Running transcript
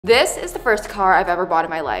This is the first car I've ever bought in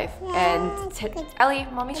my life, and Ellie,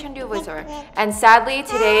 mommy's trying to do a voiceover. And sadly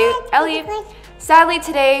today,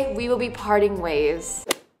 we will be parting ways.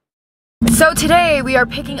 So today we are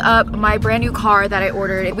picking up my brand new car that I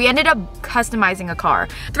ordered. We ended up customizing a car.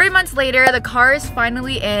 3 months later, the car is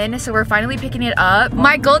finally in, so we're finally picking it up.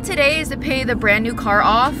 My goal today is to pay the brand new car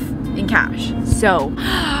off in cash. So,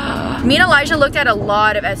 me and Elijah looked at a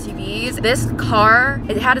lot of SUVs. This car,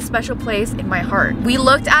 it had a special place in my heart. We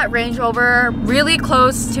looked at Range Rover, really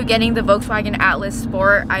close to getting the Volkswagen Atlas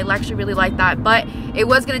Sport. I actually really like that, but it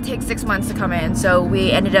was gonna take 6 months to come in, so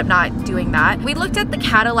we ended up not doing that. We looked at the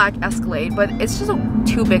Cadillac Escalade, but it's just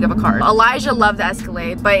too big of a car. Elijah loved the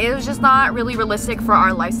Escalade, but it was just not really realistic for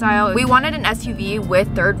our lifestyle. We wanted an SUV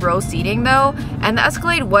with third row seating though, and the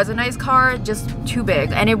Escalade was a nice car, just too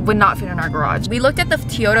big, and it would not fit in our garage. We looked at the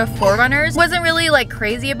Toyota 4Runners. Wasn't really like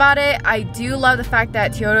crazy about it. I do love the fact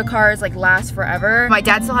that Toyota cars like last forever. My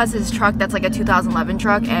dad still has his truck that's like a 2011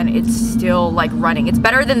 truck, and it's still like running. It's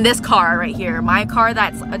better than this car right here. My car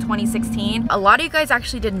that's a 2016. A lot of you guys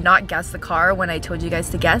actually did not guess the car when I told you guys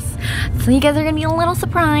to guess, so you guys are gonna be a little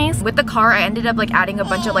surprised. With the car, I ended up like adding a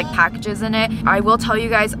bunch of like packages in it. I will tell you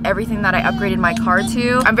guys everything that I upgraded my car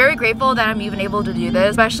to. I'm very grateful that I'm even able to do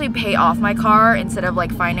this, especially pay off my car instead of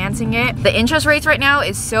like financing it. The interest rates right now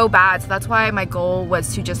is so bad, so that's why my goal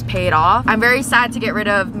was to just pay it off. I'm very sad to get rid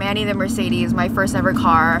of Manny the Mercedes, my first ever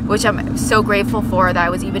car, which I'm so grateful for that I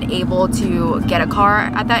was even able to get a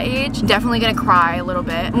car at that age. Definitely gonna cry a little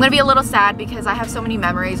bit. I'm gonna be a little sad because I have so many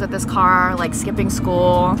memories with this car, like skipping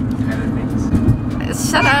school.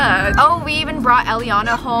 Shut up. Oh, we even brought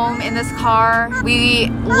Eliana home in this car. We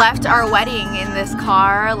left our wedding in this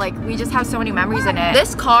car. Like, we just have so many memories in it.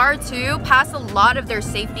 This car too passed a lot of their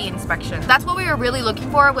safety inspections. That's what we were really looking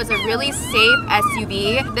for, was a really safe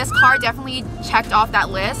SUV. This car definitely checked off that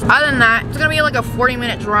list. Other than that, it's gonna be like a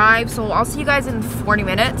 40-minute drive, so I'll see you guys in 40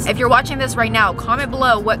 minutes. If you're watching this right now, comment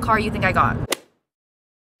below what car you think I got.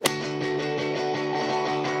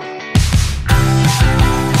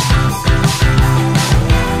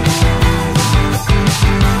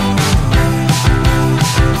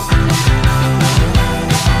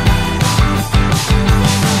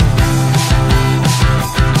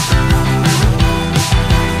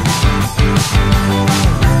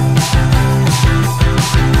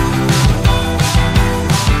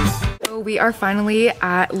 We are finally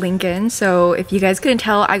at Lincoln. So if you guys couldn't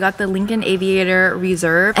tell, I got the Lincoln Aviator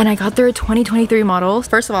Reserve and I got their 2023 model.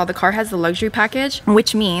 First of all, the car has the luxury package,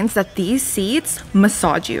 which means that these seats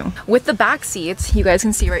massage you. With the back seats, you guys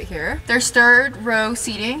can see right here, there's third row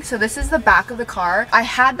seating. So this is the back of the car. I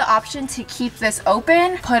had the option to keep this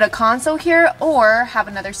open, put a console here, or have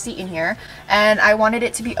another seat in here. And I wanted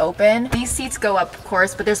it to be open. These seats go up, of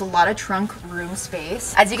course, but there's a lot of trunk room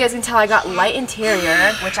space. As you guys can tell, I got light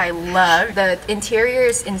interior, which I love. The interior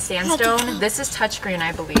is in sandstone. This is touchscreen,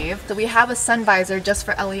 I believe. So we have a sun visor just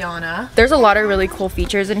for Eliana. There's a lot of really cool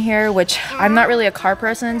features in here, which I'm not really a car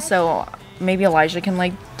person, so maybe Elijah can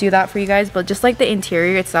like do that for you guys, but just like the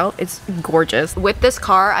interior itself, it's gorgeous. With this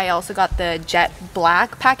car, I also got the jet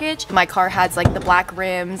black package. My car has like the black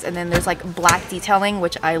rims, and then there's like black detailing,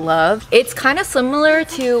 which I love. It's kind of similar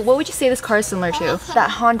to, what would you say this car is similar to? That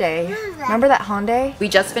Hyundai. Remember that Hyundai? We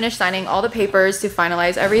just finished signing all the papers to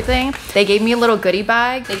finalize everything. They gave me a little goodie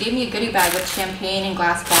bag. They gave me a goodie bag with champagne and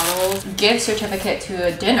glass bottles, gift certificate to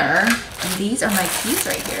a dinner, and these are my keys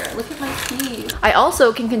right here. Look at my keys. I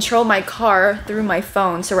also can control my car through my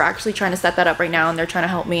phone, so we're actually trying to set that up right now, and they're trying to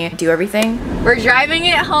help me do everything. We're driving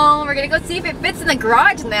it home. We're gonna go see if it fits in the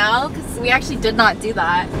garage now, because we actually did not do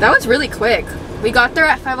that. That was really quick. We got there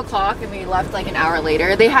at 5 o'clock and we left like an hour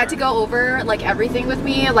later. They had to go over like everything with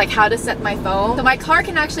me, like how to set my phone. So my car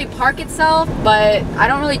can actually park itself, but I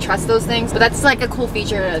don't really trust those things. But that's like a cool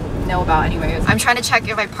feature to know about anyways. I'm trying to check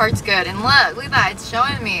if my part's good, and look at that, it's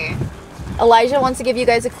showing me. Elijah wants to give you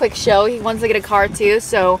guys a quick show. He wants to get a car too,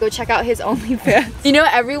 so go check out his OnlyFans. You know,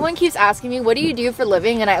 everyone keeps asking me, what do you do for a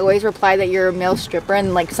living? And I always reply that you're a male stripper,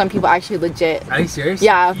 and like some people actually legit. Are you serious?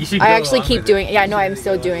 Yeah, I actually keep doing it. Yeah, no, I'm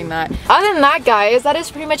still doing that. Other than that, guys, that is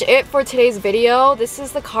pretty much it for today's video. This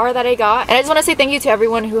is the car that I got, and I just want to say thank you to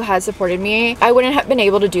everyone who has supported me. I wouldn't have been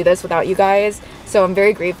able to do this without you guys, so I'm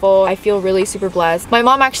very grateful. I feel really super blessed. My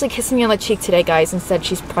mom actually kissed me on the cheek today, guys, and said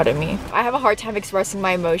she's proud of me. I have a hard time expressing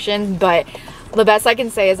my emotions, but the best I can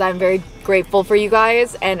say is I'm very grateful for you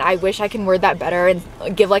guys, and I wish I can word that better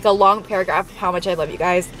and give like a long paragraph of how much I love you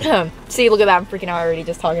guys. See, look at that, I'm freaking out already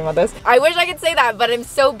just talking about this. I wish I could say that, but I'm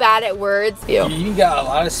so bad at words. You got a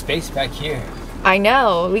lot of space back here. I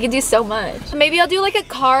know, we can do so much. Maybe I'll do like a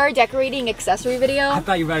car decorating accessory video. I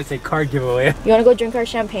thought you were about to say car giveaway. You wanna go drink our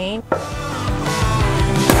champagne?